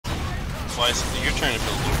Why is it you're trying to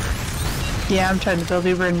build Uber? Yeah, I'm trying to build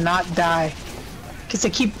Uber and not die. Because I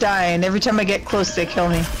keep dying. Every time I get close, they kill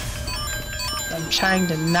me. I'm trying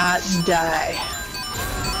to not die.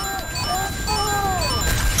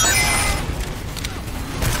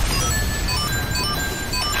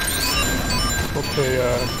 Okay,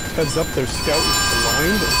 heads up, their scout is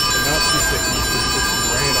blind and cannot see sickness, so he just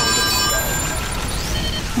ran onto the scout.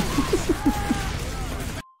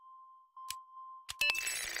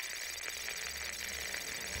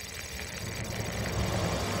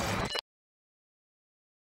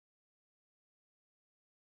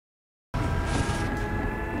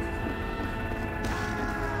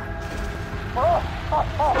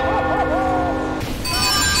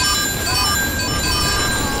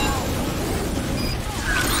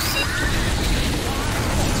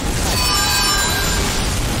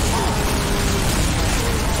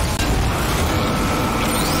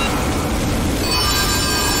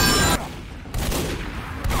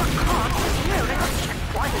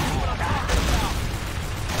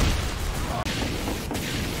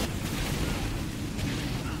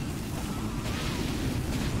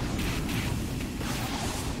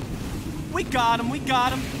 We got him, we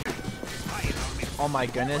got him! Oh my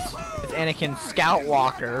goodness, it's Anakin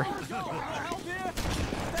Scoutwalker.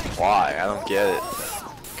 Why? I don't get it.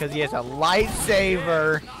 Because he has a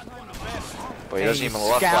lightsaber. Well, he doesn't even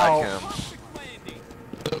look like him.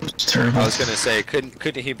 I was gonna say,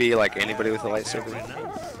 couldn't he be like anybody with a lightsaber?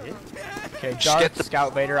 Okay, Darth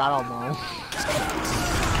Scout Vader, I don't know.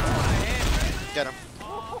 Get him.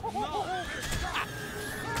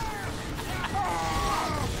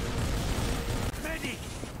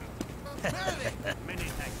 Many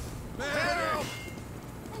thanks.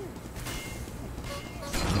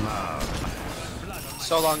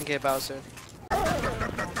 So long, Gay Bowser.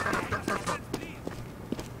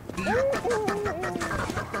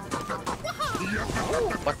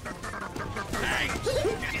 What?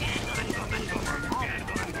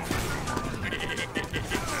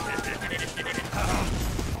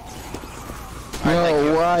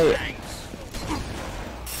 No, why?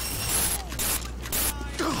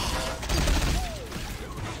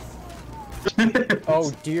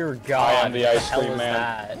 Oh dear God! I am the ice cream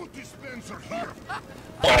man.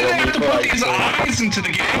 Why do they have to put these eyes into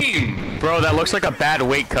the game? Bro, that looks like a bad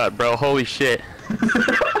weight cut, bro. Holy shit. Who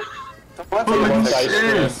wants ice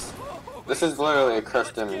cream? This is literally a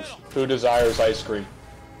cursed image. Who desires ice cream?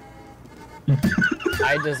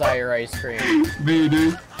 I desire ice cream. Me,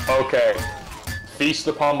 dude. Okay. Feast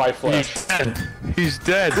upon my flesh. He's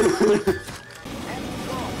dead.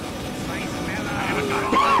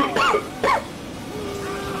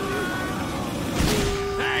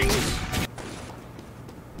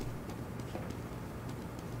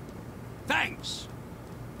 Thanks!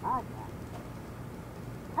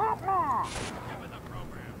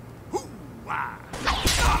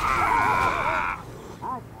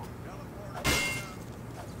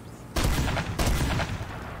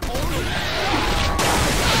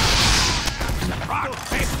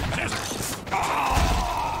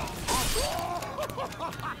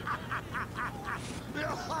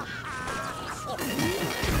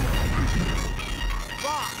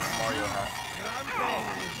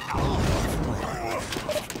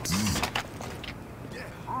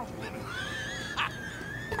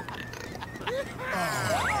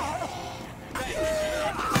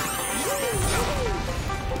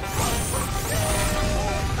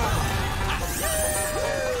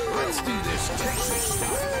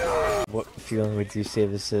 What feeling would you say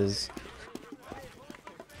this is?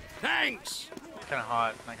 Thanks! Kinda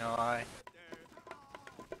hot, not gonna lie.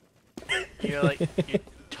 You're like, you're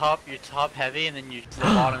top heavy and then the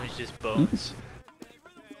bottom is just bones.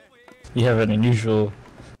 You have an unusual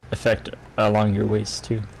effect along your waist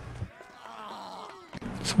too.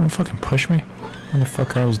 Someone fucking push me? When the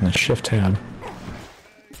fuck I was in the shift tab?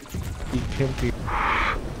 You can't be.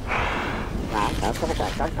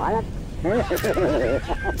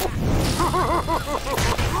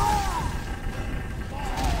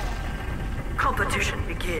 Competition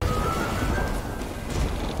begins.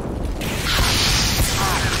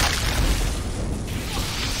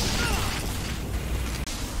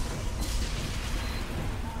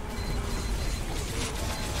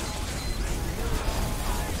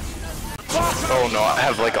 Oh no, I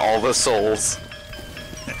have like all the souls.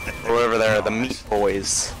 Or whatever they are, the meat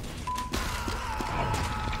boys.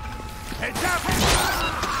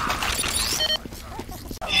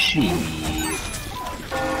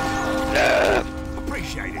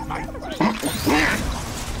 Appreciate it, mate.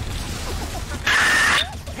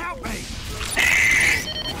 Help me!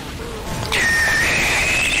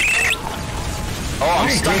 Oh,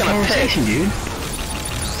 I'm stuck in a pit. Dude.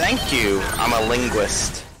 Thank you. I'm a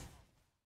linguist.